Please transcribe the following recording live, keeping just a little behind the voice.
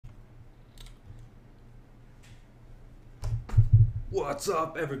What's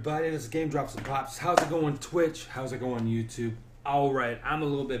up, everybody? This is Game Drops with Pops. How's it going, Twitch? How's it going, YouTube? Alright, I'm a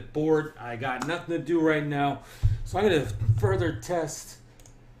little bit bored. I got nothing to do right now. So I'm going to further test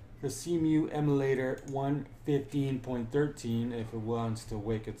the Cemu Emulator 1.15.13 if it wants to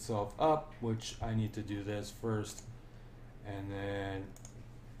wake itself up, which I need to do this first. And then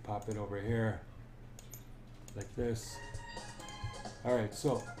pop it over here like this. Alright,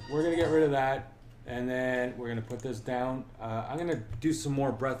 so we're going to get rid of that. And then we're going to put this down. I'm going to do some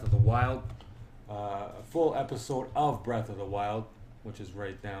more Breath of the Wild. A full episode of Breath of the Wild, which is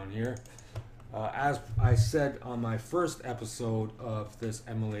right down here. As I said on my first episode of this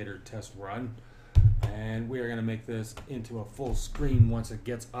emulator test run. And we are going to make this into a full screen once it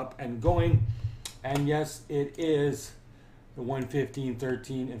gets up and going. And yes, it is the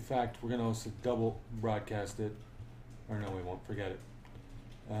 1.15.13. In fact, we're going to also double broadcast it. Or no, we won't. Forget it.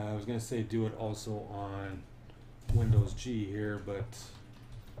 I was going to say do it also on Windows G here, but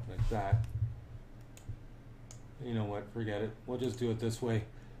like that. You know what, forget it. We'll just do it this way.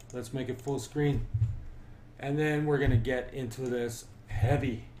 Let's make it full screen. And then we're going to get into this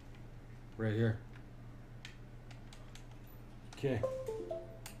heavy right here. Okay.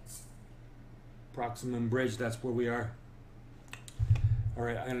 Proximum Bridge, that's where we are.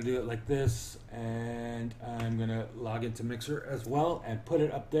 Alright, I'm going to do it like this, and I'm going to log into Mixer as well and put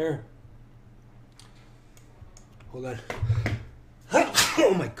it up there. Hold on.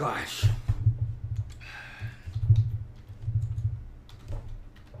 Oh my gosh.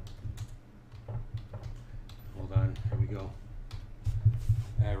 Hold on, here we go.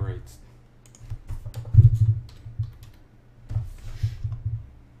 Alright.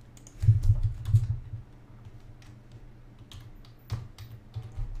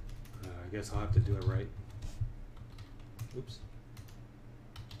 I guess I'll have to do it right. Oops.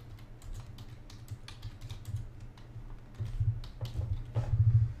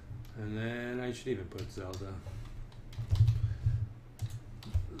 And then I should even put Zelda.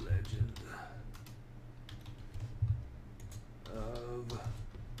 Legend of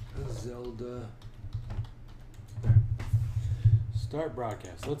Zelda. There. Start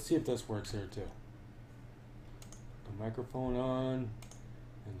broadcast. Let's see if this works here too. The microphone on.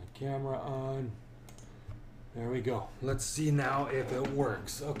 And the camera on. There we go. Let's see now if it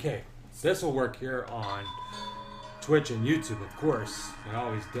works. Okay, this will work here on Twitch and YouTube, of course. It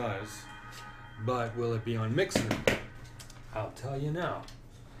always does. But will it be on Mixer? I'll tell you now.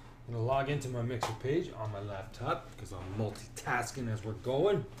 I'm going to log into my Mixer page on my laptop because I'm multitasking as we're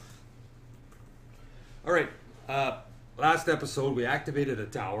going. Alright, last episode we activated a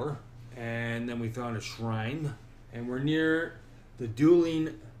tower and then we found a shrine and we're near the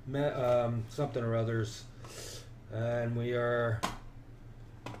dueling something or others, and we are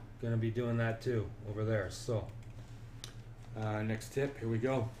going to be doing that too over there. So next tip, here we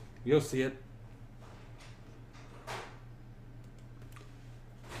go. You'll see it.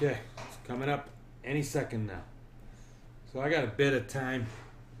 Okay, it's coming up any second now. So I got a bit of time.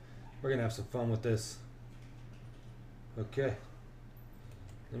 We're going to have some fun with this. Okay,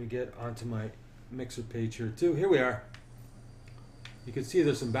 let me get onto my Mixer page here too. Here we are. You can see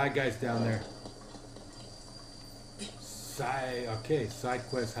there's some bad guys down there. Side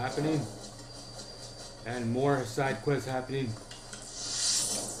quests happening. And more side quests happening.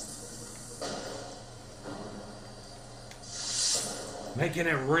 Making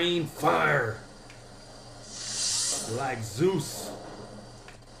it rain fire. Like Zeus.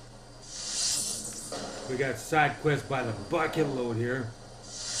 We got side quests by the bucket load here.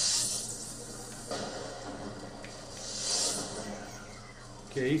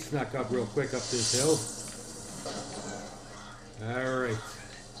 Okay, he snuck up real quick up this hill. Alright.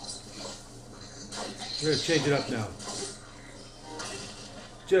 We're going to change it up now.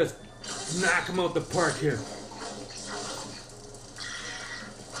 Just knock him out the park here.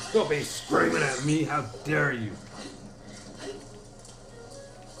 Don't be screaming at me, how dare you.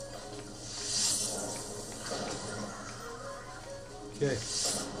 Okay.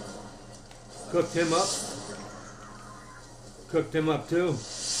 Cooked him up. Cooked him up too.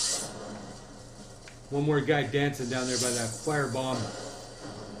 One more guy dancing down there by that firebomb.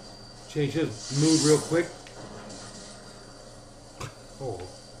 Change his mood real quick. Oh,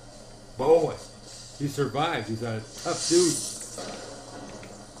 boy. He survived. He's a tough dude.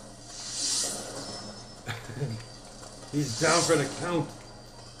 He's down for the count.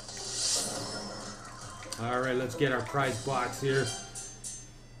 Alright, let's get our prize box here.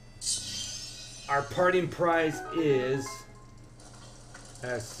 Our parting prize is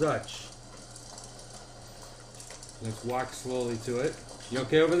as such. Let's walk slowly to it. You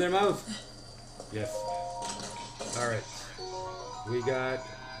okay over there, Mouse? Yes. Alright. We got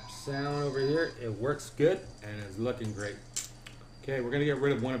sound over here. It works good and it's looking great. Okay, we're gonna get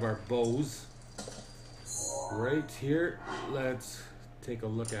rid of one of our bows. Right here, let's take a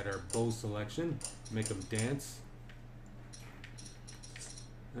look at our bow selection. Make them dance.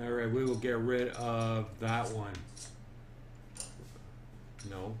 Alright, we will get rid of that one.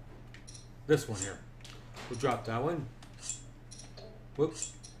 No. This one here. We'll drop that one.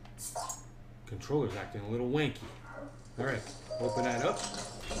 Whoops. Controller's acting a little wanky. Alright, open that up.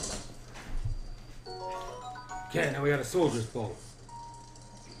 Okay, now we got a soldier's bow.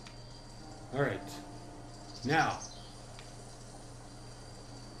 Alright. Now.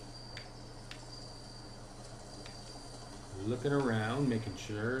 Looking around, making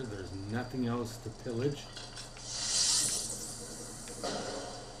sure there's nothing else to pillage.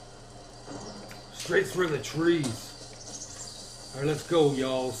 Straight through the trees. Alright, let's go,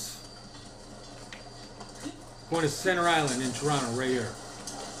 y'all. Going to Center Island in Toronto, right here.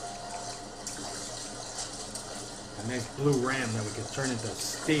 A nice blue ram that we could turn into a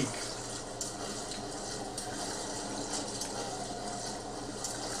steak.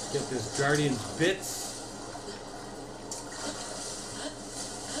 Get this Guardian's bits.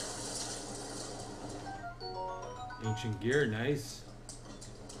 Ancient gear, nice.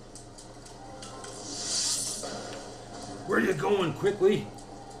 Where are you going quickly?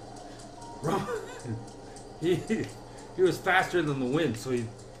 He was faster than the wind, so he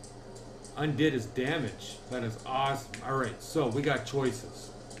undid his damage. That is awesome. Alright, so we got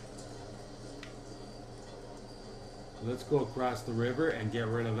choices. Let's go across the river and get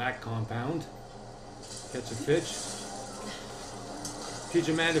rid of that compound. Catch a fish. Teach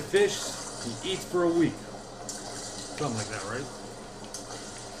a man to fish, he eats for a week. Something like that, right?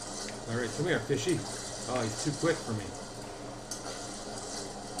 Alright, come here, fishy. Oh, he's too quick for me.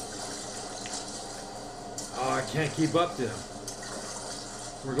 Oh, I can't keep up to him.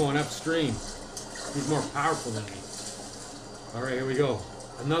 We're going upstream. He's more powerful than me. Alright, here we go.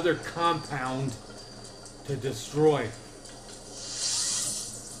 Another compound to destroy.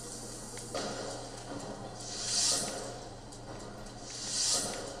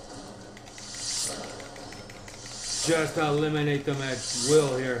 Just eliminate them at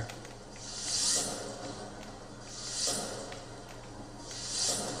will here.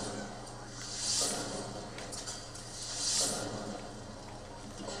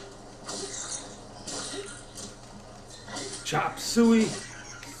 Chop suey.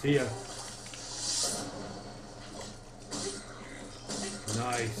 See ya.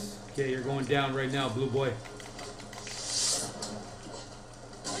 Nice. Okay, you're going down right now, blue boy.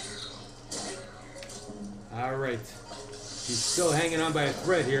 Alright. He's still hanging on by a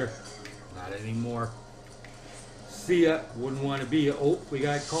thread here. Not anymore. See ya. Wouldn't want to be ya. Oh, we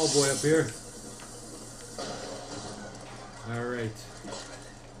got Callboy up here. Alright.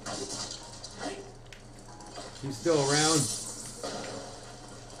 He's still around.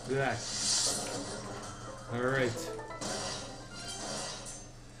 Look at that. Alright.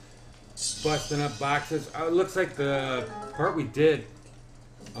 Busting up boxes. Oh, it looks like the part we did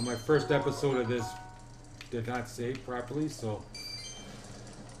on my first episode of this did not save properly, so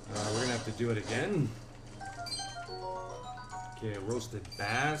we're gonna have to do it again. Okay, roasted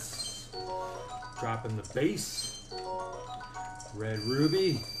bass. Dropping the base. Red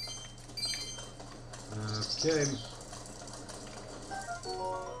ruby. Okay.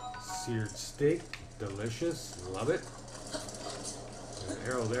 Seared steak. Delicious. Love it. There's an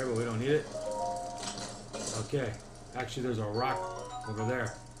arrow there, but we don't need it. Okay. Actually, there's a rock over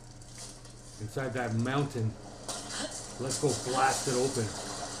there. Inside that mountain. Let's go blast it open.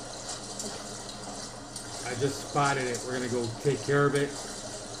 I just spotted it. We're going to go take care of it.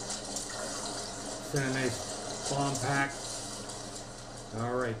 Send a nice bomb pack.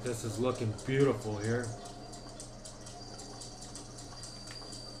 Alright, this is looking beautiful here.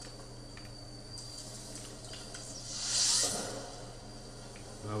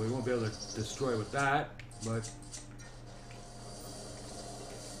 Well, we won't be able to destroy with that, but...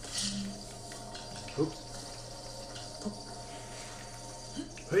 Oops.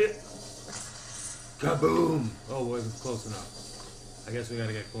 Hit! Kaboom! Oh, wasn't close enough. I guess we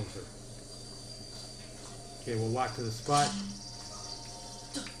gotta get closer. Okay, we'll walk to the spot.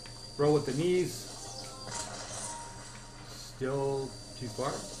 Roll with the knees. Still too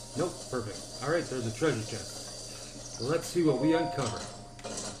far? Nope, perfect. Alright, there's a treasure chest. So let's see what we uncover.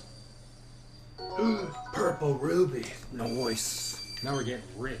 Purple ruby. Nice. Now we're getting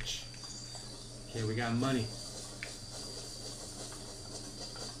rich. Okay, we got money.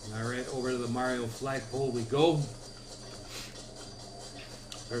 Alright, over to the Mario flagpole we go.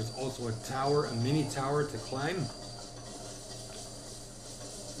 There's also a tower, a mini tower to climb.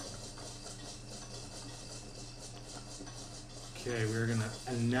 Okay, we're gonna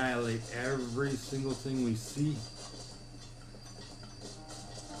annihilate every single thing we see.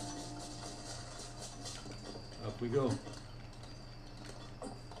 Up we go.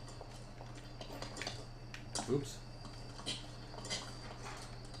 Oops.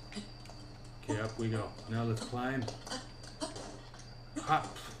 Okay, up we go. Now let's climb.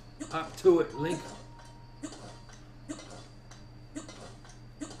 Hop. Hop to it, Link.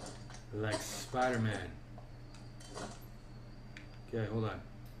 Like Spider-Man. Okay, hold on.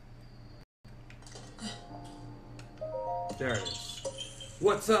 There it is.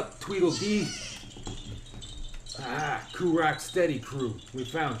 What's up, Tweedledee? Ah, Crew Rock Steady crew. We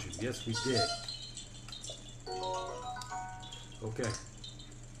found you. Yes, we did. Okay.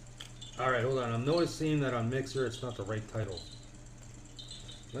 Alright, hold on. I'm noticing that on Mixer it's not the right title.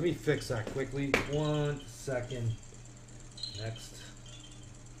 Let me fix that quickly. 1 second. Next.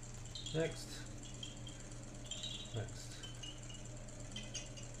 Next. Next.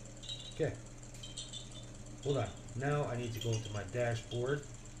 Okay. Hold on. Now I need to go to my dashboard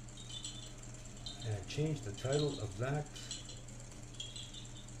and change the title of that.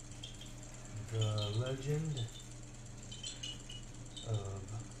 The Legend of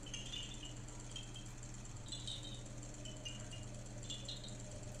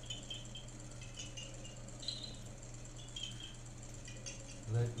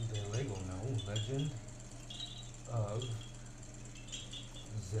Legend of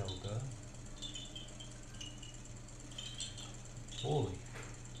Zelda. Holy.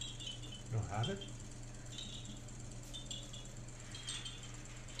 You don't have it?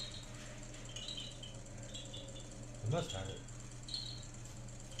 You must have it.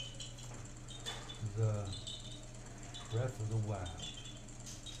 The Breath of the Wild.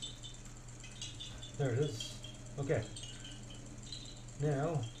 There it is. Okay.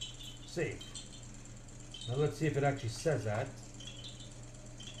 Now, save. Now let's see if it actually says that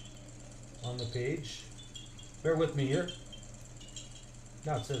on the page. Bear with me here.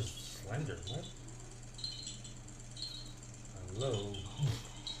 Now it says Slender. What? Hello.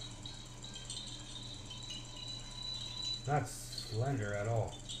 Not Slender at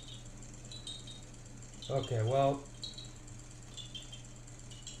all. Okay, well,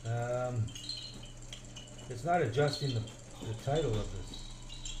 it's not adjusting the title of this.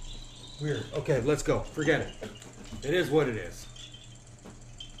 Weird. Okay, let's go. Forget it. It is what it is.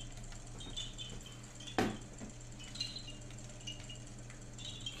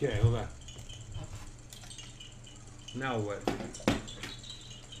 Okay, hold on. Now what?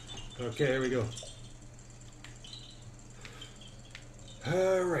 Okay, here we go.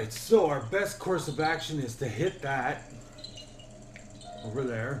 Alright, so our best course of action is to hit that over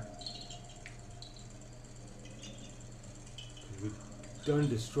there. We've done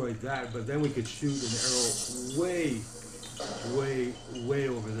destroyed that, but then we could shoot an arrow way, way, way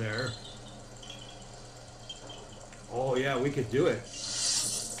over there. Oh yeah, we could do it.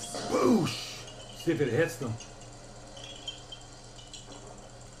 Boosh! See if it hits them.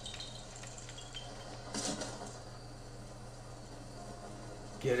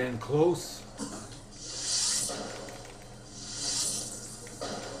 Get in close.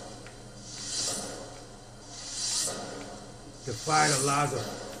 Defy the laws of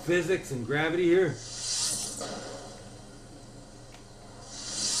physics and gravity here.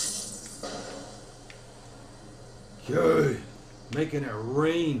 Good. Making it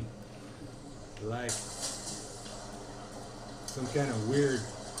rain like some kind of weird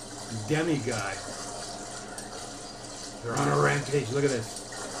demigod. They're on a rampage. Look at this.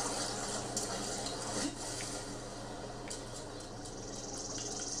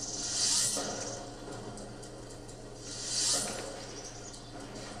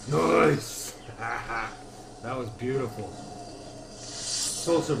 Nice! That was beautiful.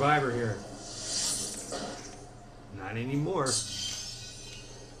 Soul Survivor here. Not anymore.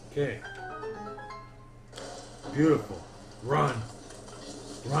 Okay. Beautiful. Run.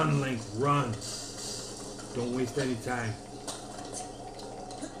 Run, Link. Run. Don't waste any time.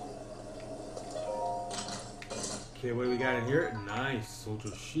 Okay, what do we got in here? Nice.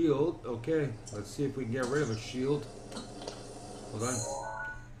 Soldier shield. Okay. Let's see if we can get rid of a shield. Hold on.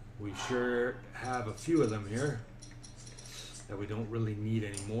 We sure have a few of them here that we don't really need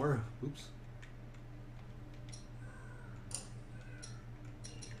anymore. Oops.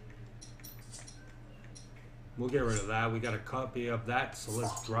 We'll get rid of that. We got a copy of that, so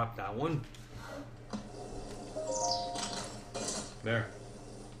let's drop that one. There.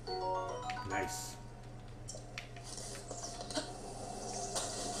 Nice.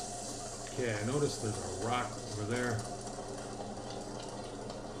 Okay, I noticed there's a rock over there.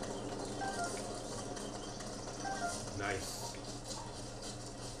 Nice.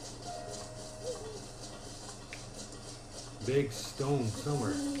 big stone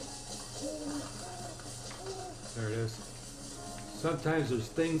somewhere. There it is. Sometimes there's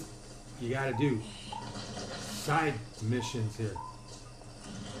things you gotta do. Side missions here.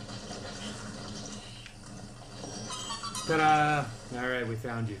 Ta-da! Alright, we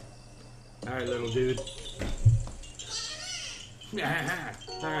found you. Alright, little dude.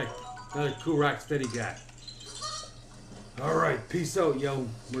 Alright, another cool rock steady guy. Alright, peace out, yo.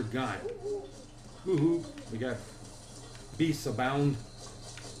 We're gone. Woohoo. We got beasts abound.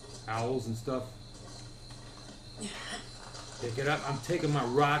 Owls and stuff. Pick it up. I'm taking my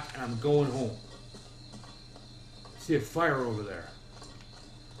rock and I'm going home. See a fire over there.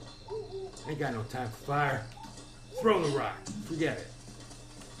 Ain't got no time for fire. Throw the rock. Forget it.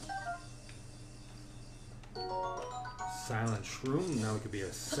 Silent shroom. Now we could be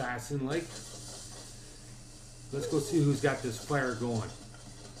assassin-like. Let's go see who's got this fire going.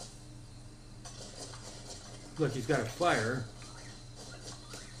 Look, he's got a fire.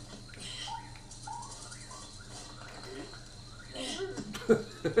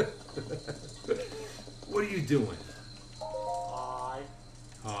 What are you doing? Hi.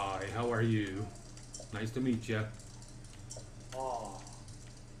 Hi, how are you? Nice to meet you. Oh.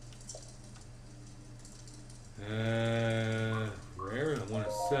 Rare, I want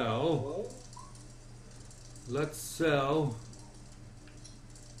to sell. Let's sell.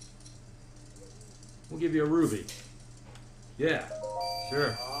 We'll give you a ruby. Yeah,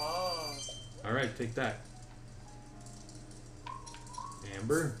 sure. Ah. Alright, take that.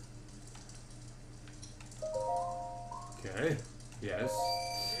 Amber. Okay, yes.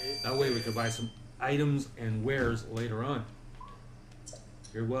 That way we can buy some items and wares later on.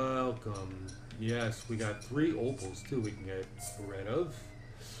 You're welcome. Yes, we got 3 opals too we can get rid of.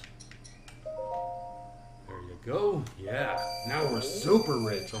 There you go. Yeah, now we're super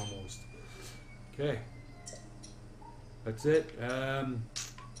rich almost. Okay. That's it.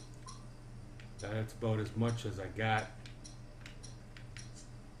 That's about as much as I got.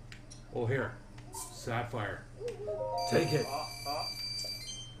 Oh, here. Sapphire. Take it.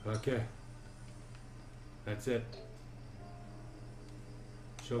 Okay. That's it.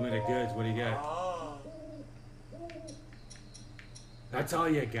 Show me the goods. What do you got? That's all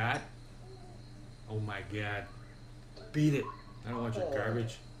you got? Oh my god. Beat it. I don't want your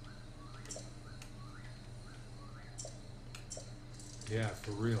garbage. Yeah,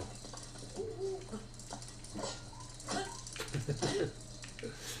 for real.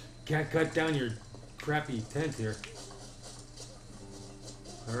 Can't cut down your crappy tent here.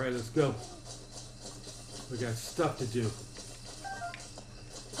 Alright, let's go. We got stuff to do.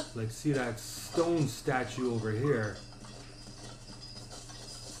 Like, see that stone statue over here?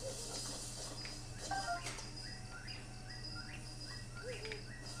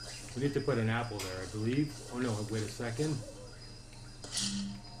 We need to put an apple there, I believe. Oh no, wait a second.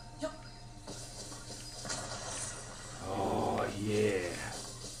 Oh yeah.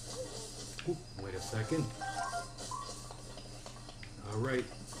 Oop, wait a second. All right.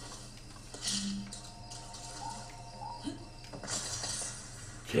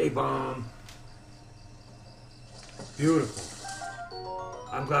 K-bomb. Beautiful.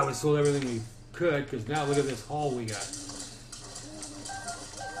 I'm glad we sold everything we could, because now look at this haul we got.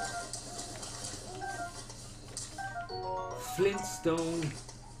 Flintstone.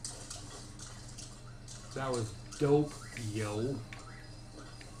 That was dope, yo.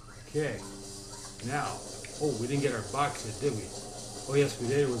 Okay. Now, oh, we didn't get our box yet, did we? Oh yes, we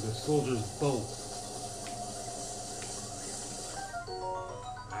did. It was a soldier's bow.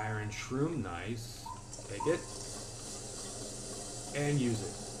 Iron shroom, nice. Take it. And use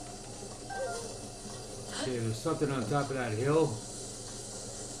it. Okay, there's something on top of that hill.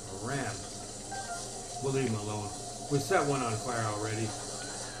 A ram. We'll leave him alone. We set one on fire already.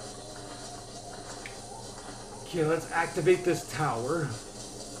 Okay, let's activate this tower.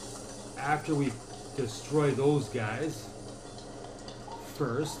 After we destroy those guys.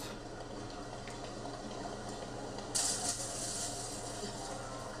 First.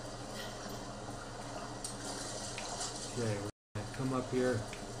 Okay, we're gonna come up here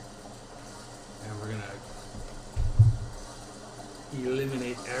and we're gonna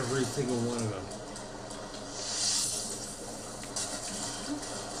eliminate every single one of them.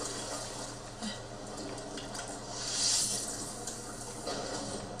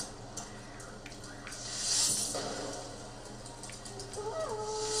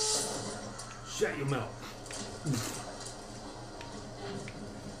 Shut your mouth.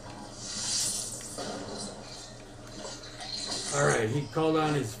 Alright, he called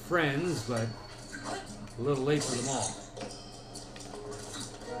on his friends, but a little late for them all.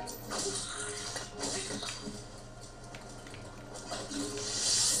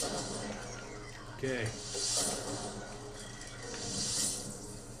 Okay.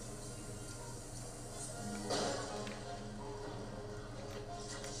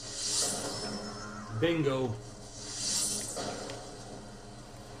 Bingo.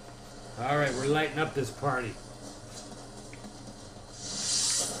 All right, we're lighting up this party.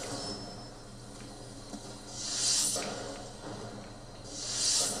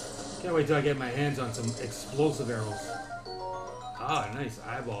 Can't wait till I get my hands on some explosive arrows. Ah, nice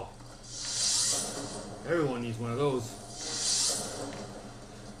eyeball. Everyone needs one of those.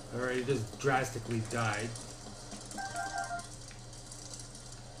 Alright, he just drastically died.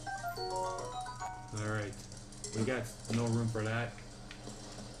 Alright, we got no room for that.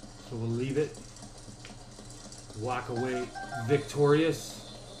 So we'll leave it. Walk away victorious.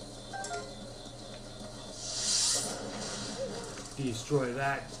 Destroy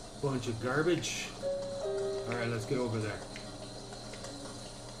that bunch of garbage. Alright, let's get over there.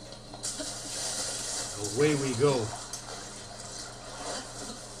 Away we go.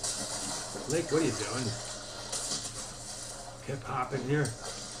 Lake, what are you doing? Hip hopping here.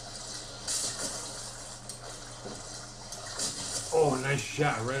 Oh, nice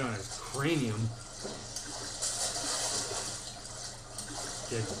shot right on his cranium.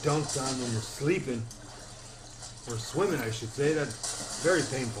 Get dunked on when you're sleeping. Or swimming, I should say. That's very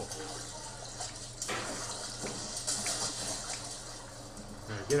painful.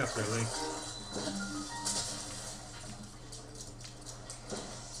 Alright, get up there, Link.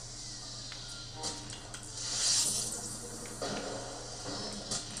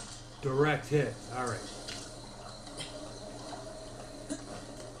 Direct hit. Alright.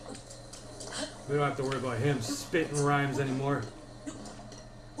 We don't have to worry about him spitting rhymes anymore.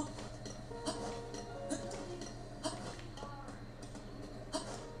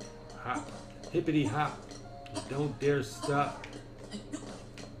 Hop. Hippity hop. You don't dare stop.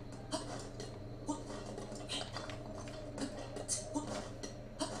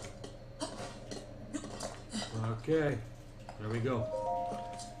 Okay. There we go.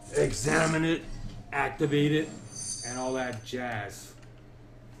 Examine it, activate it, and all that jazz.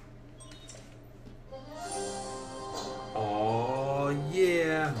 Oh,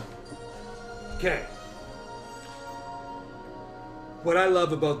 yeah. Okay. What I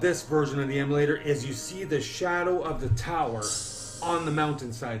love about this version of the emulator is you see the shadow of the tower on the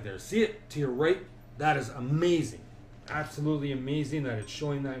mountainside there. See it to your right? That is amazing. Absolutely amazing that it's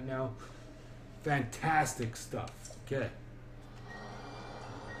showing that now. Fantastic stuff. Okay.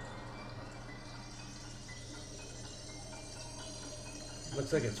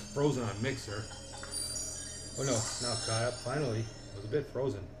 Looks like it's frozen on Mixer. Oh no, it's now caught up. Finally, it was a bit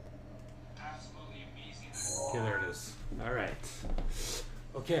frozen. Okay, there it is. All right.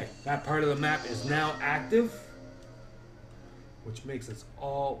 Okay, that part of the map is now active, which makes us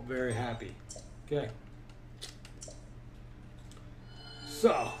all very happy. Okay.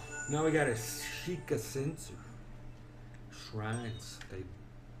 So, now we got a Sheikah sensor. Shrines. They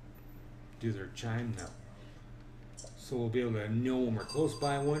do their chime now. So we'll be able to know when we're close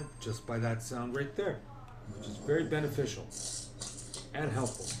by one just by that sound right there, which is very beneficial and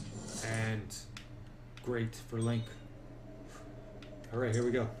helpful and great for Link. All right, here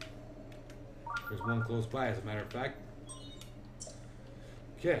we go. There's one close by, as a matter of fact.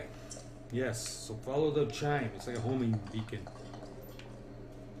 Okay, yes, so follow the chime. It's like a homing beacon.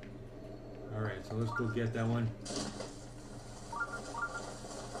 All right, so let's go get that one.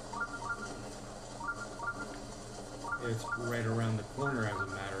 It's right around the corner, as a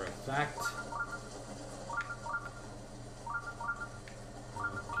matter of fact.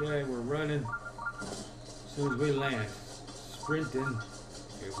 Okay, we're running. As soon as we land, sprinting.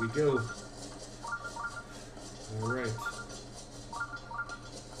 Here we go. All right.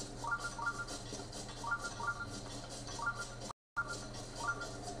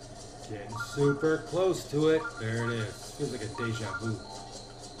 Getting super close to it. There it is. Feels like a deja vu.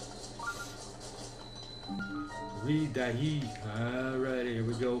 Re-dahi. Alright, here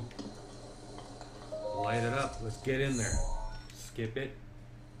we go. Light it up. Let's get in there. Skip it.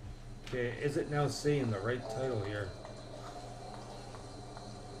 Okay, is it now saying the right title here?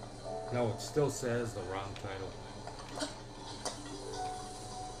 No, it still says the wrong title.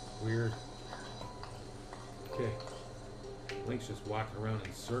 Weird. Okay. Link's just walking around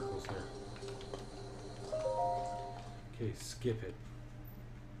in circles here. Okay, skip it.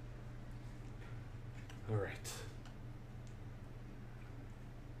 Alright.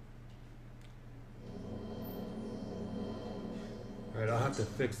 Alright, I'll have to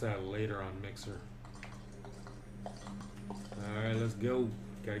fix that later on Mixer. Alright, let's go.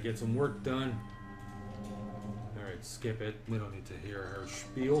 Gotta get some work done. Alright, skip it. We don't need to hear her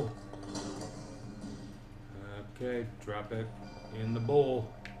spiel. Okay, drop it in the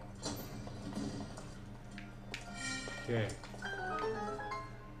bowl. Okay.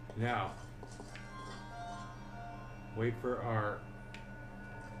 Now, wait for our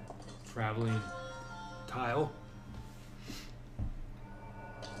traveling tile.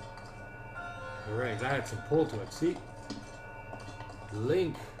 Alright, that had some pull to it. See?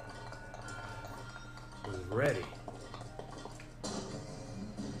 Link was ready.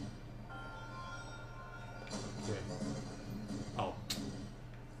 Okay. Oh.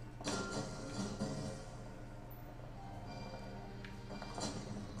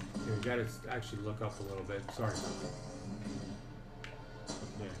 Okay, we gotta actually look up a little bit. Sorry.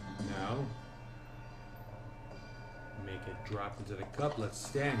 Okay, now make it drop into the cup. Let's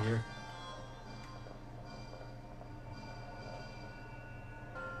stand here.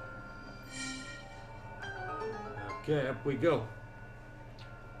 Okay, up we go.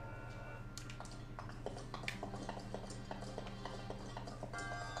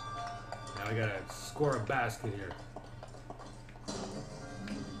 Now I gotta score a basket here.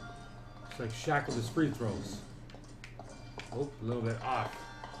 It's like Shaq with his free throws. Oh, a little bit off.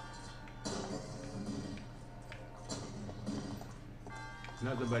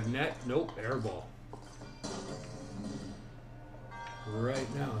 Nothing but net. Nope, air ball.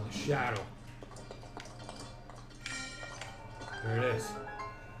 Right now in the shadow. There it is.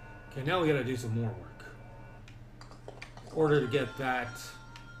 Okay, now we gotta do some more work. In order to get that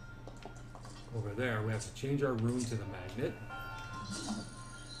over there, we have to change our rune to the magnet.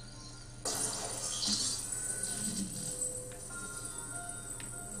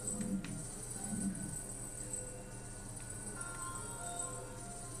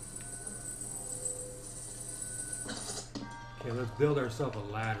 Okay, let's build ourselves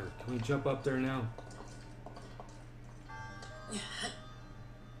a ladder. Can we jump up there now?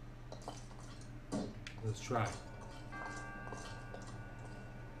 Let's try.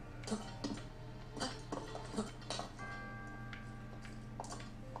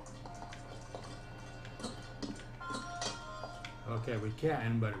 Okay, we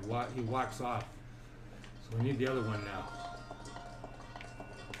can, but he walks off. So we need the other one now.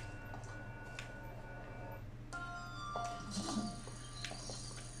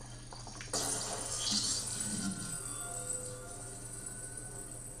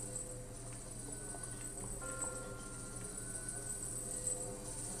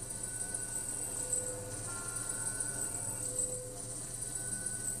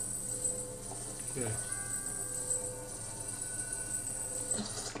 Okay.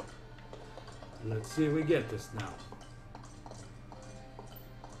 Let's see if we get this now.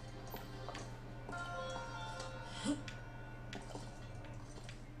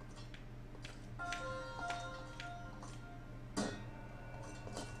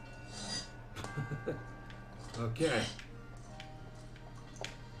 Okay.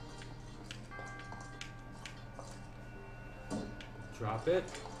 Drop it.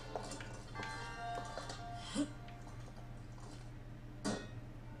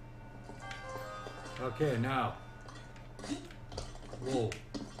 Okay, now. Whoa.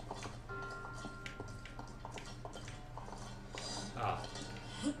 Ah.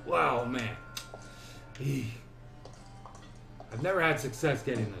 Wow, man. I've never had success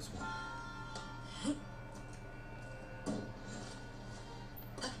getting this one.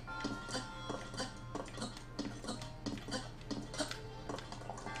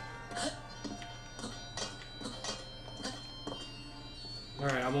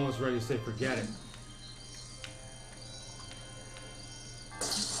 Alright, I'm almost ready to say forget it.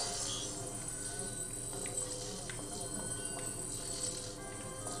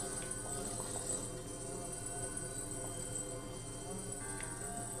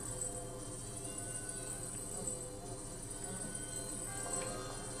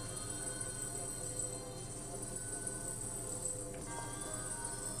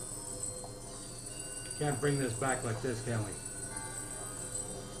 Can't bring this back like this, can we?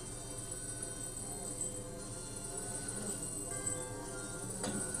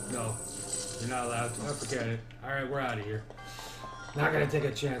 No, you're not allowed to. Oh, forget it. Alright, we're out of here. Not gonna take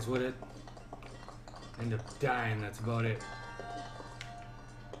a chance with it. End up dying, that's about it.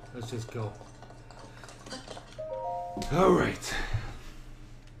 Let's just go. Alright.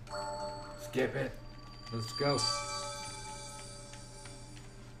 Skip it. Let's go.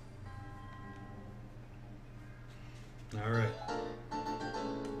 Alright.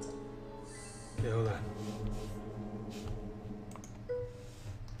 Okay, hold on.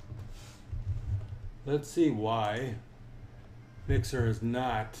 Let's see why Mixer is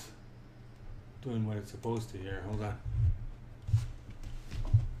not doing what it's supposed to here. Hold on.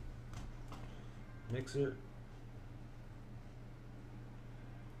 Mixer.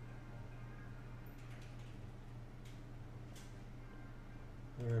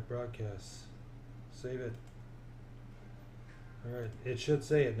 Alright, broadcast. Save it. Alright, it should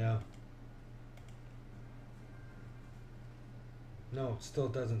say it now. No, it still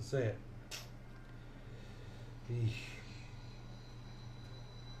doesn't say it. Eesh.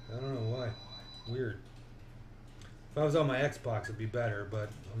 I don't know why. Weird. If I was on my Xbox, it'd be better, but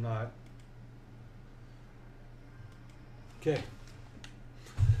I'm not. Okay.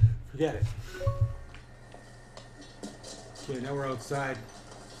 Forget it. Okay, now we're outside.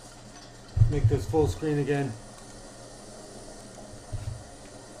 Make this full screen again.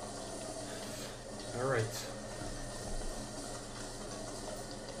 All right.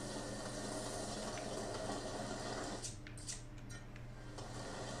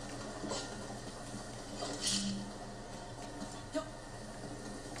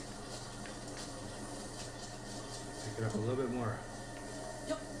 Pick it up a little bit more.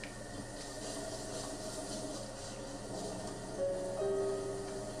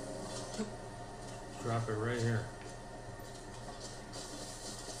 Drop it right here.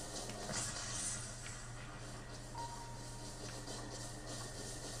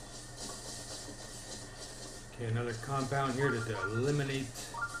 Okay, another compound here to eliminate.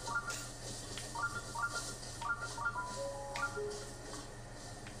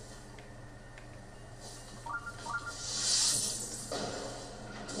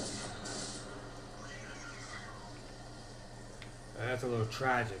 That's a little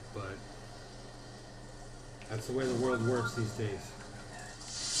tragic, but that's the way the world works these days.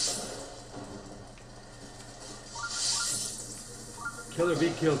 Kill or be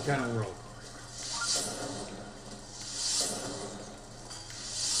killed kind of world.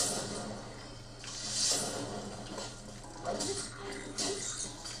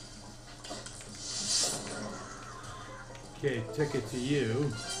 Okay, ticket to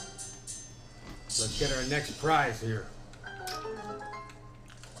you. Let's get our next prize here.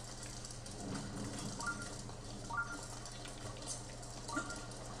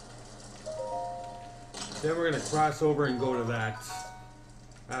 Then we're going to cross over and go to that.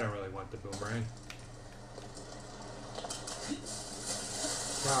 I don't really want the boomerang.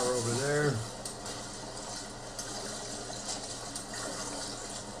 Power over there.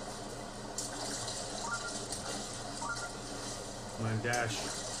 Come on, dash.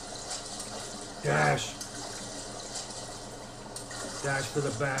 Dash. Dash for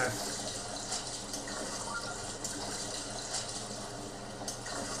the bass.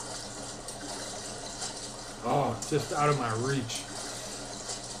 Oh, just out of my reach.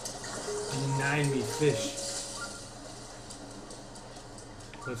 Denying me fish.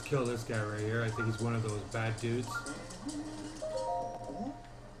 Let's kill this guy right here. I think he's one of those bad dudes.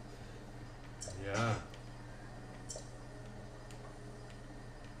 Yeah.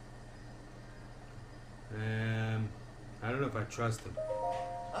 And I don't know if I trust him.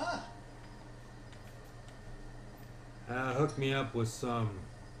 Hook me up with some.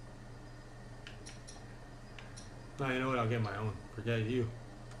 No, you know what? I'll get my own. Forget you.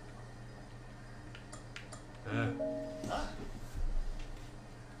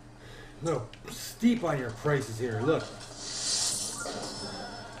 Little steep on your prices here. Look.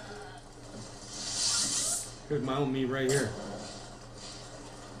 Here's my own meat right here.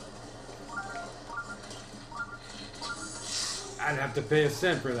 I'd have to pay a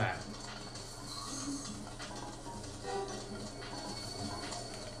cent for that.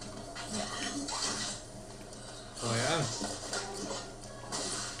 Oh yeah?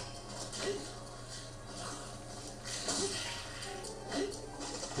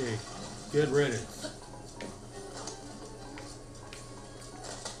 Okay, good riddance.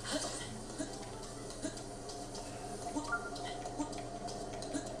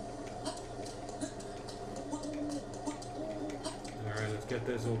 Alright, let's get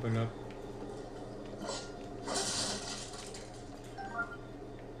this open up.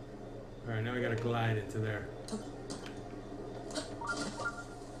 Alright, now we gotta glide into there.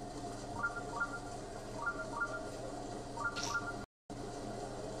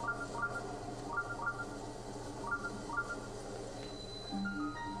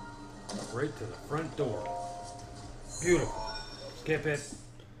 Right to the front door. Beautiful. Skip it.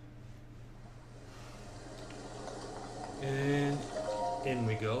 And in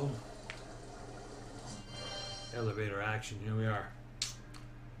we go. Elevator action. Here we are.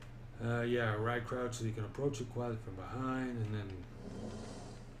 Yeah, ride crouch so you can approach it quietly from behind and then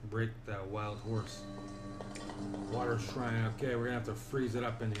break that wild horse. Water shrine. Okay, we're gonna have to freeze it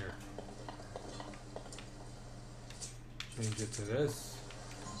up in here. Change it to this.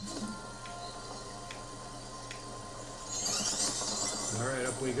 Alright,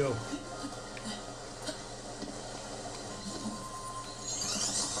 up we go.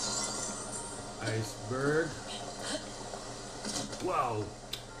 Iceberg. Whoa.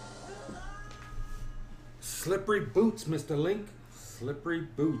 Slippery boots, Mr. Link. Slippery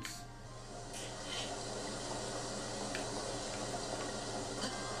boots.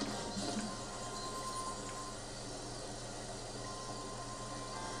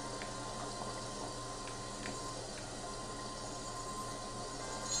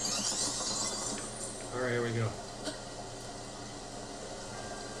 All right, here we go.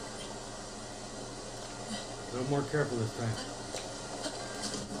 A little more careful this time.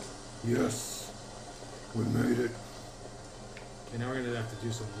 Yes, we made it. Okay, now we're gonna have to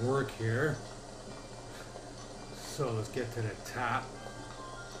do some work here. So let's get to the top.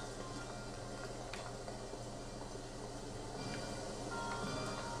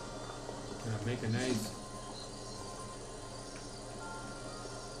 Gonna make a nice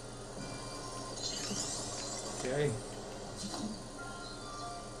okay.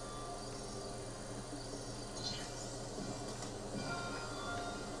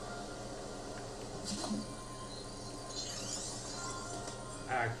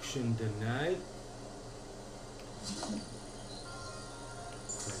 Action denied.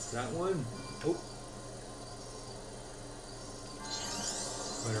 Like that one. Oh.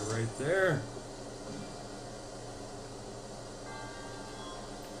 Put it right there.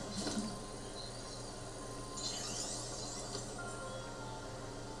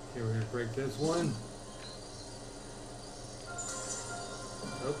 Okay, we're gonna break this one.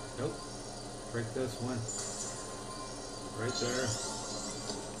 Nope, nope. Break this one. Right there.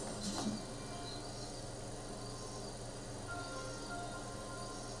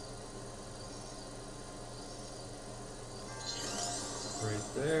 Right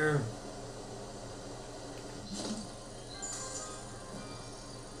there.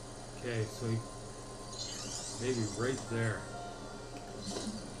 Okay, so maybe right there.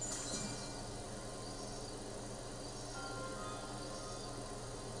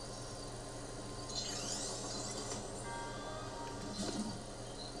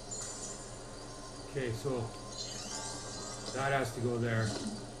 Okay, so that has to go there.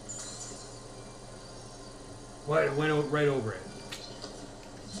 What? It went right over it.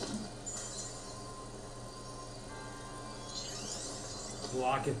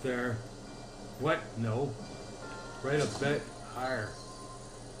 Block it there. What? No. Right a bit higher.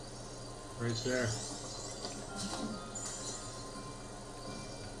 Right there.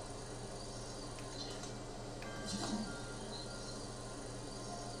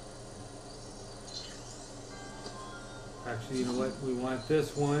 Actually, you know what? We want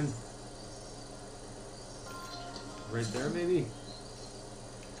this one. Right there, maybe?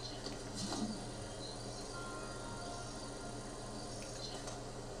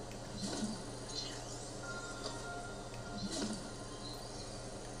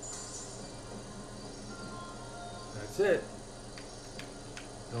 That's it.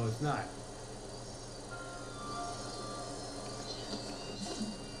 No, it's not.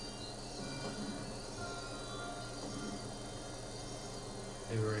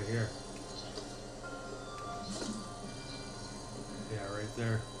 Maybe right here. Yeah, right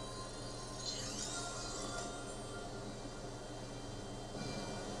there.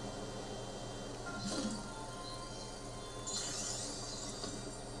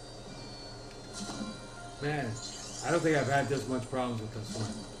 Man, I don't think I've had this much problems with this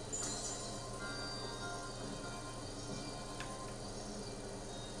one.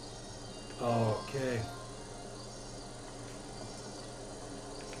 Okay.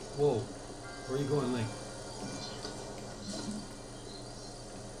 Whoa. Where are you going, Link?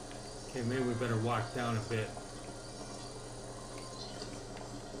 Okay, maybe we better walk down a bit.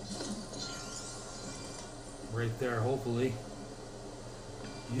 Right there, hopefully.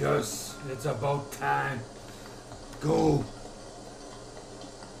 Yes, it's about time. Go.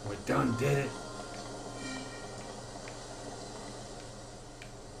 We done did it.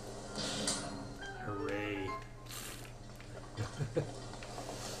 Hooray.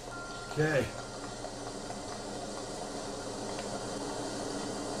 Okay.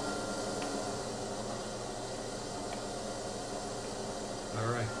 All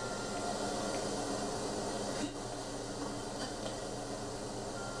right.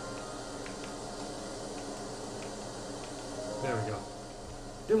 There we go.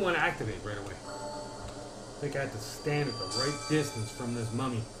 Didn't want to activate right away. I think I had to stand at the right distance from this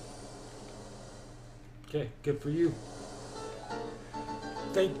mummy. Okay, good for you.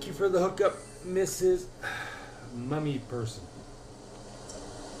 Thank you for the hookup, Mrs. Mummy person.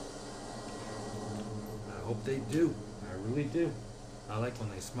 I hope they do. I really do. I like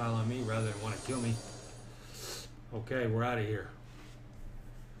when they smile on me rather than want to kill me. Okay, we're out of here.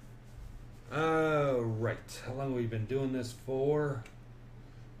 Right. How long have we been doing this for?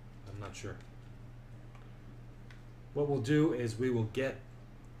 I'm not sure. What we'll do is we will get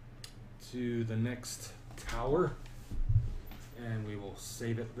to the next tower and we will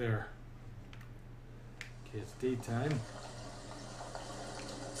save it there. Okay, it's daytime.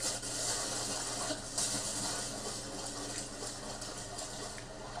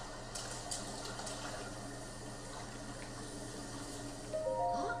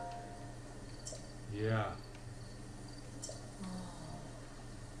 Yeah.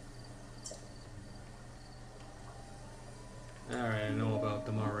 Alright, I know about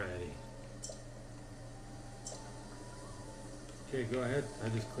them already. Okay, go ahead. I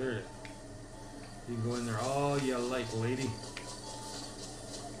just cleared it. You can go in there all you like, lady.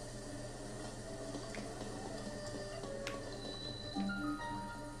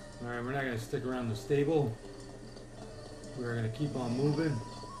 Alright, we're not going to stick around the stable. We're going to keep on moving.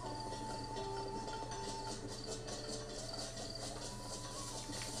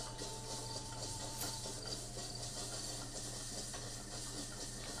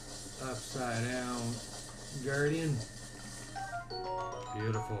 Upside down guardian.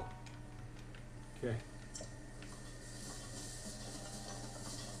 Beautiful. Okay.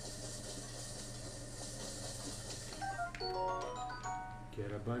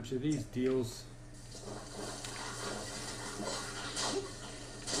 Get a bunch of these deals.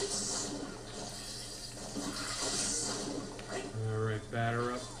 Alright,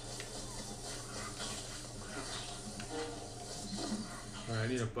 batter up. Alright, I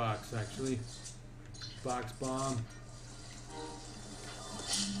need a box actually. Box bomb.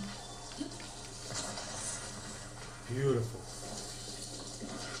 Beautiful.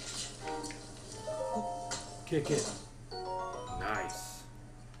 Kick it. Nice.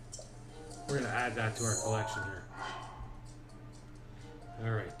 We're going to add that to our collection here.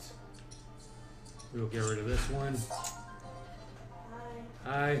 Alright. We'll get rid of this one.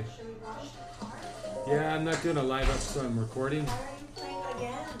 Hi. Should we wash the car? Yeah, I'm not doing a live up, so I'm recording. Why are you playing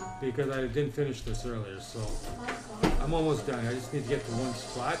again? Because I didn't finish this earlier, so I'm almost done. I just need to get to one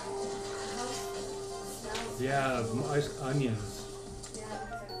spot. Yeah, onions. Yeah,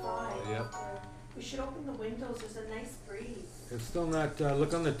 because they're fried. Yep. We should open the windows. There's a nice breeze. It's still not,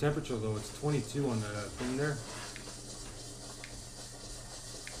 look on the temperature though, it's 22 on the thing there.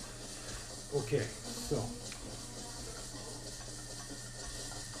 Okay, so.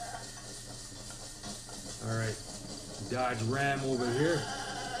 Alright, Dodge Ram over here.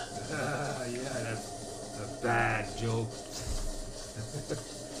 Yeah, that's a bad joke.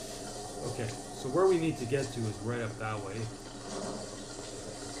 Okay, so where we need to get to is right up that way.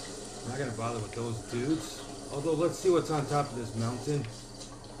 I'm not gonna bother with those dudes. Although, let's see what's on top of this mountain.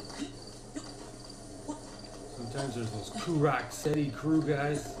 Sometimes there's those Kurok SETI crew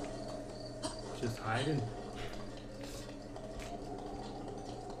guys just hiding.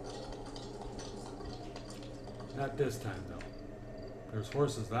 Not this time, though. There's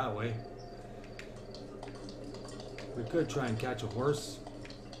horses that way. We could try and catch a horse.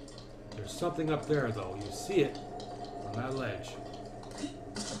 There's something up there, though. You see it on that ledge.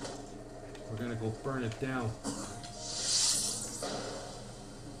 We're gonna go burn it down.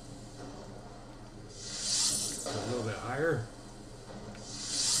 A little bit higher.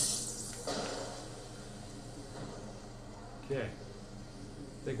 Okay.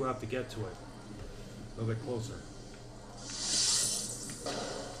 I think we'll have to get to it. A little bit closer.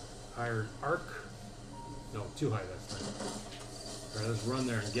 Higher arc. No, too high that time. Alright, let's run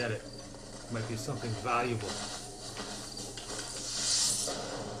there and get it. Might be something valuable.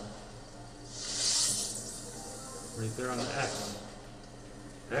 Right there on the X.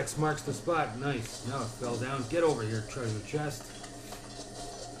 X marks the spot. Nice. Now it fell down. Get over here, treasure chest.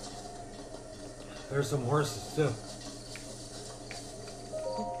 There's some horses too.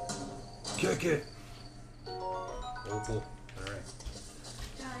 Kick it. Opal. Alright.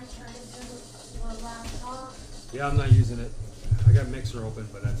 Guys, trying to do the laptop. Yeah, I'm not using it. I got Mixer open,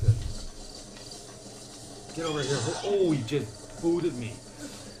 but that's it. Get over here. Oh, you just booted me.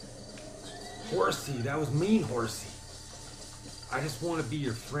 Horsey, that was mean, Horsey. I just want to be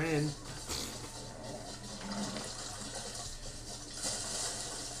your friend.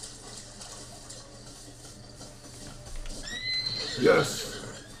 Yes.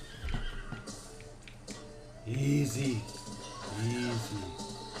 Easy. Easy.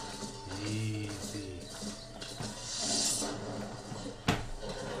 Easy.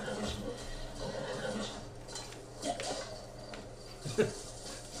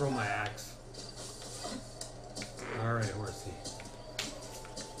 Throw my axe. Alright, Horsey.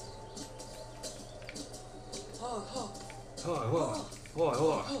 Oh.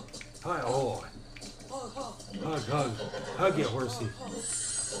 Hi, oh. Hug, hug. Hug you, horsey.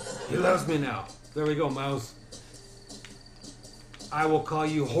 He loves me now. There we go, Mouse. I will call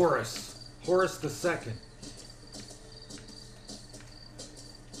you Horace. Horace the Second.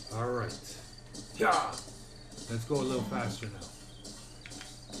 Alright. Yeah. Let's go a little faster now.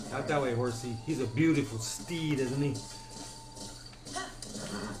 Not that way, horsey. He's a beautiful steed, isn't he?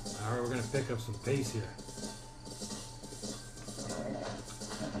 Alright, we're going to pick up some pace here.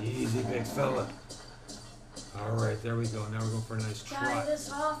 Easy, big fella. Alright, there we go. Now we're going for a nice Guy, trot.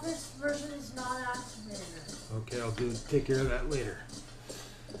 this office version is not activated. Okay, I'll take care of that later.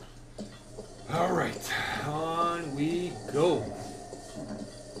 Alright, on we go.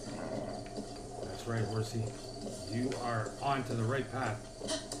 That's right, horsey. You are onto the right path.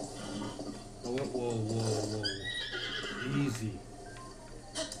 Oh, whoa, whoa, whoa. Easy.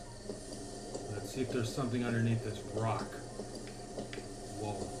 Let's see if there's something underneath this rock.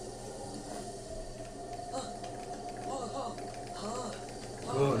 Whoa.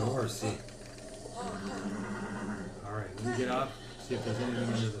 Good horsey. Alright, let me get up. See if there's anything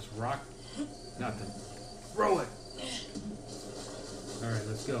under this rock. Nothing. Throw it! Alright,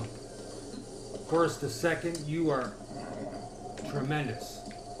 let's go. Horace the Second, you are tremendous.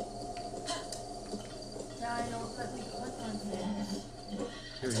 Guy, don't let me click on things.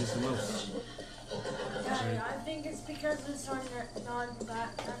 Here, use the mouse. Guy, I think it's because it's not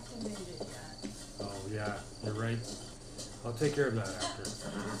back activated yet. Oh, yeah, you're right. I'll take care of that after.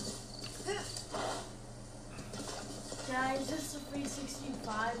 Guy, is this the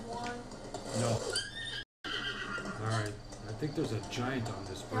 365 one? No. Alright, I think there's a giant on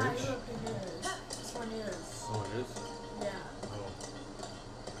this Guy, bridge. look, it is. This one is. Oh, it is? Yeah.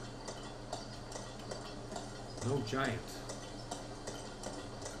 Oh. No giant.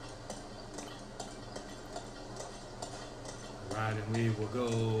 Ride and we will go.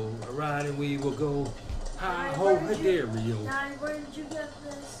 Ride and we will go. Hi ho, Hidario. Guy, where did you get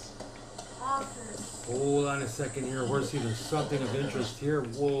this office? Hold on a second here, horsey. There's something of interest here.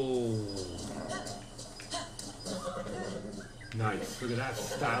 Whoa. Nice. Look at that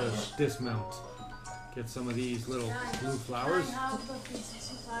stylish dismount. Get some of these little blue flowers. Can I have the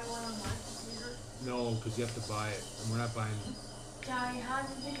 365 one on my computer? No, because you have to buy it. And we're not buying it. Guy, how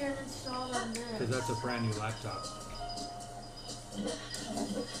did you get it installed on this? Because that's a brand new laptop.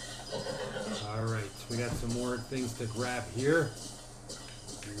 Alright, we got some more things to grab here.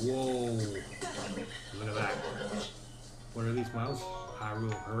 Whoa. Look at that. What are these, Miles?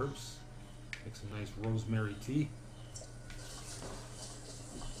 Hyrule herbs. Make some nice rosemary tea.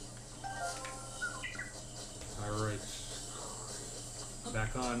 Alright.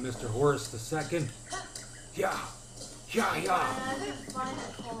 Back on Mr. Horace the Second. Yeah. Yeah, yeah. I can find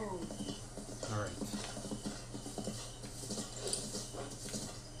a code. Alright.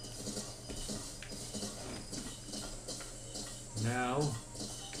 Now,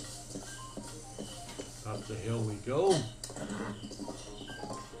 up the hill we go.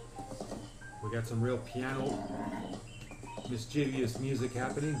 We got some real piano, mischievous music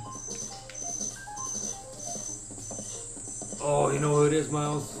happening. Oh, you know who it is,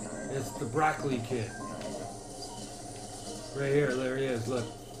 Miles? It's the broccoli kid. Right here, there he is, look.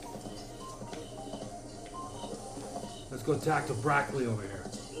 Let's go tackle broccoli over here.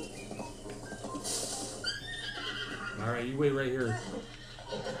 Alright, you wait right here.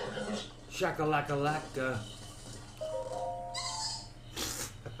 Shaka-laka-laka.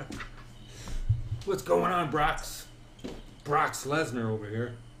 What's going on, Brox? Brox Lesnar over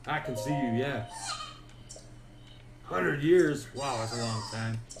here. I can see you, yeah. 100 years. Wow, that's a long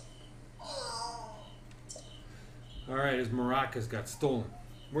time. Alright, his maracas got stolen.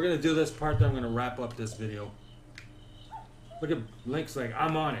 We're going to do this part, then I'm going to wrap up this video. Look at Link's like,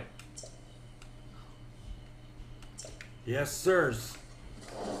 I'm on it. Yes, sirs.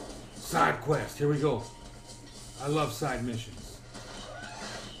 Side quest. Here we go. I love side missions.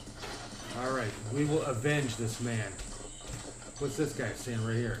 Alright, we will avenge this man. What's this guy saying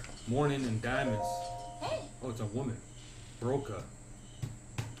right here? Morning in diamonds. Oh, it's a woman. Broca.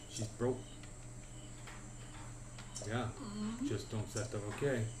 She's broke. Yeah. Just don't set the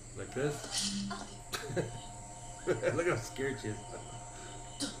okay. Like this. Look how scared she is.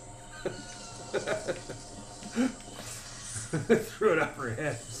 Threw it up her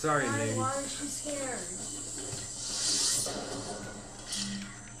head. Sorry, lady. Why is she scared?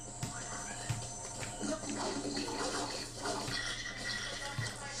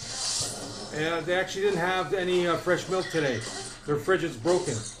 Yeah, they actually didn't have any fresh milk today. Their fridge is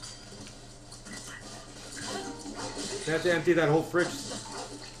broken. They have to empty that whole fridge.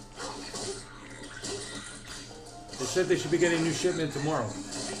 They said they should be getting a new shipment tomorrow.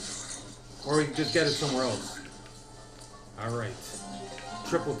 Or we can just get it somewhere else. Alright.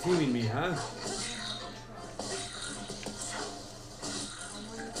 Triple teaming me, huh?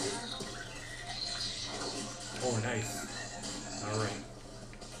 Oh, nice. Alright.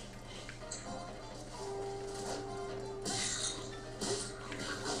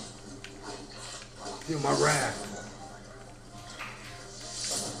 Feel my wrath.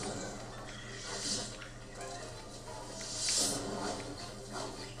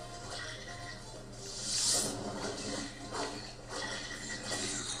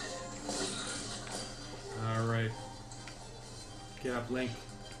 Alright. Get up, Link.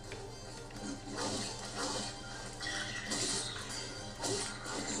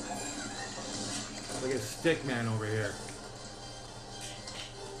 Look at Stickman over here.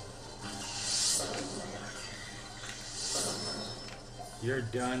 You're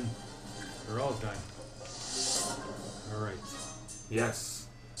done. We're all done. Alright. Yes.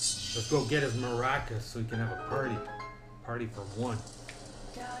 Let's go get his maracas so we can have a party. Party for one.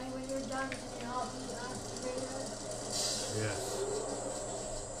 Daddy, when you're done, can you help me activate it? Yes.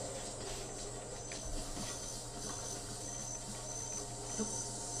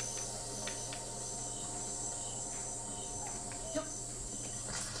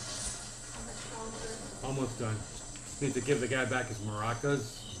 Almost done. Just need to give the guy back his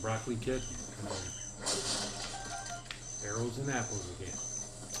maracas, broccoli kit, and then arrows and apples again.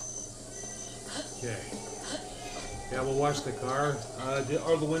 Okay. Yeah, we'll wash the car. Are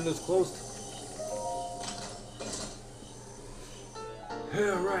the windows closed?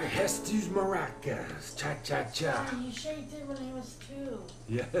 Alright, Hestu's maracas. Cha-cha-cha. Daddy, you shaped it when he was 2.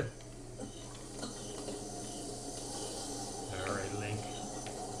 Yeah. Alright, Link.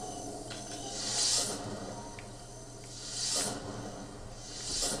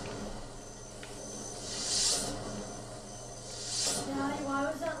 Daddy, why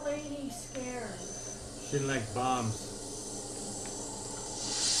was that lady scared? She didn't like bombs.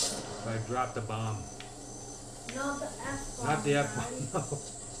 So I dropped a bomb. Not the F-bomb. Not the Daddy. F-bomb, no.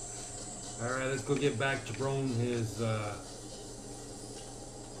 Alright, let's go get back Jabron his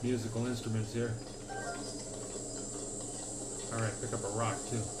musical instruments here. Alright, pick up a rock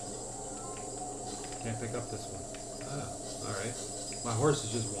too. Can't pick up this one. Ah, alright. My horse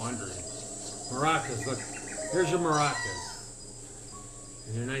is just wandering. Maracas, look. Here's your maracas.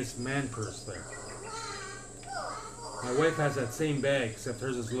 And your nice man purse there. My wife has that same bag, except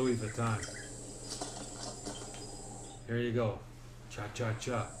hers is Louis Vuitton. Here you go.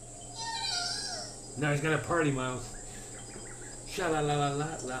 Cha-cha-cha. Now he's got a party, Miles.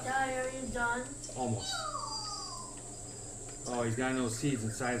 Sha-la-la-la-la-la. Daddy, are you done? Almost. Oh, he's got no seeds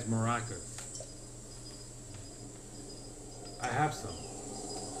inside his maracas. I have some.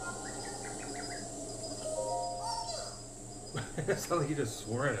 That's how he just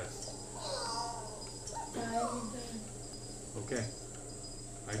swore at us. Daddy, are you done? Okay.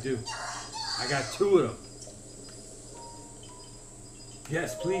 I do. I got 2 of them.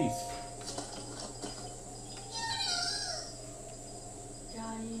 Yes, please.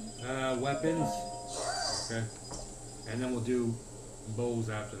 Daddy. Weapons. Okay. And then we'll do bows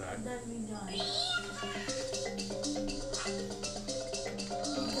after that. And then we done. We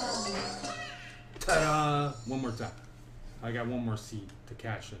done. Ta-da! One more time. I got one more seed to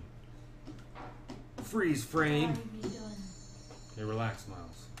cash in. Freeze frame. Daddy, we done. Okay, relax,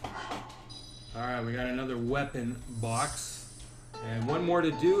 Miles. Alright, we got another weapon box. And one more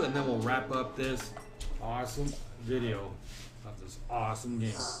to do, and then we'll wrap up this awesome video of this awesome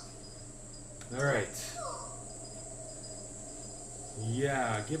game. Alright.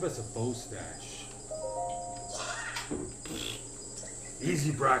 Yeah, give us a bow stash.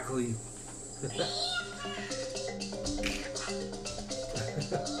 Easy, broccoli.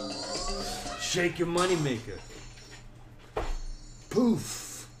 Shake your money maker.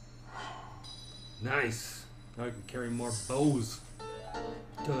 Poof. Nice. Now I can carry more bows.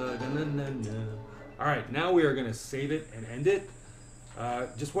 Alright, now we are going to save it and end it.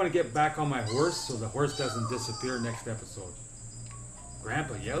 Just want to get back on my horse so the horse doesn't disappear next episode.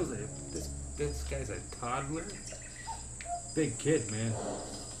 Grandpa yells at him. This guy's a toddler. Big kid, man.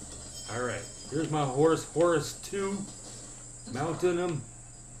 Alright, here's my horse, Horus 2. Mounting him.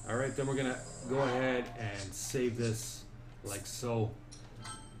 Alright, then we're going to go ahead and save this like so.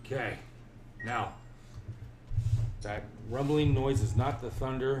 Okay, now. That rumbling noise is not the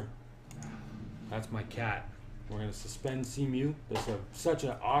thunder. That's my cat. We're going to suspend Cemu. This is such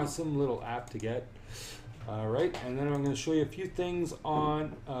an awesome little app to get. Alright, and then I'm going to show you a few things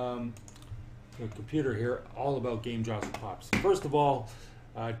on the computer here, all about Game Drops with Pops. First of all,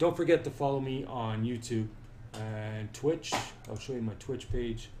 don't forget to follow me on YouTube and Twitch. I'll show you my Twitch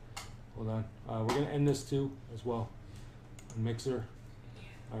page. Hold on. We're gonna end this too as well. Mixer.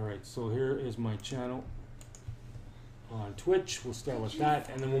 Alright, so here is my channel on Twitch. We'll start with that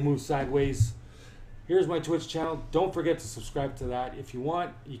and then we'll move sideways. Here's my Twitch channel. Don't forget to subscribe to that if you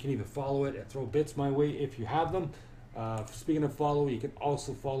want. You can even follow it and throw bits my way if you have them. Speaking of follow, you can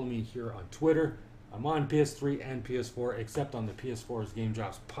also follow me here on Twitter. I'm on PS3 and PS4, except on the PS4 is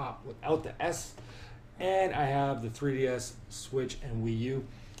gamedropspop without the S. And I have the 3DS, Switch, and Wii U.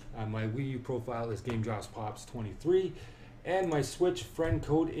 My Wii U profile is gamedropspops23. And my Switch friend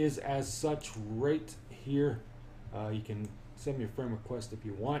code is as such right here. You can send me a friend request if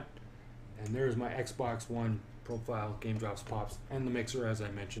you want. And there's my Xbox One profile, gamedropspops, and the Mixer as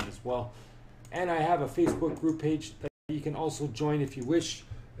I mentioned as well. And I have a Facebook group page that you can also join if you wish.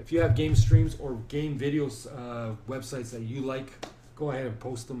 If you have game streams or game videos, websites that you like, go ahead and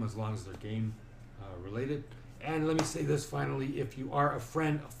post them as long as they're game related. And let me say this finally, if you are a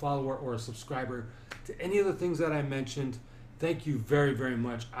friend, a follower, or a subscriber to any of the things that I mentioned, thank you very, very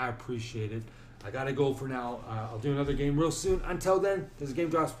much. I appreciate it. I gotta go for now. I'll do another game real soon. Until then, this is Game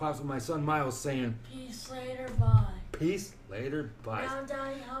Drops Pops with my son Miles saying, peace later, bye. peace later, bye. Now,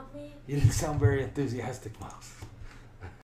 Daddy, help me. You didn't sound very enthusiastic, Miles.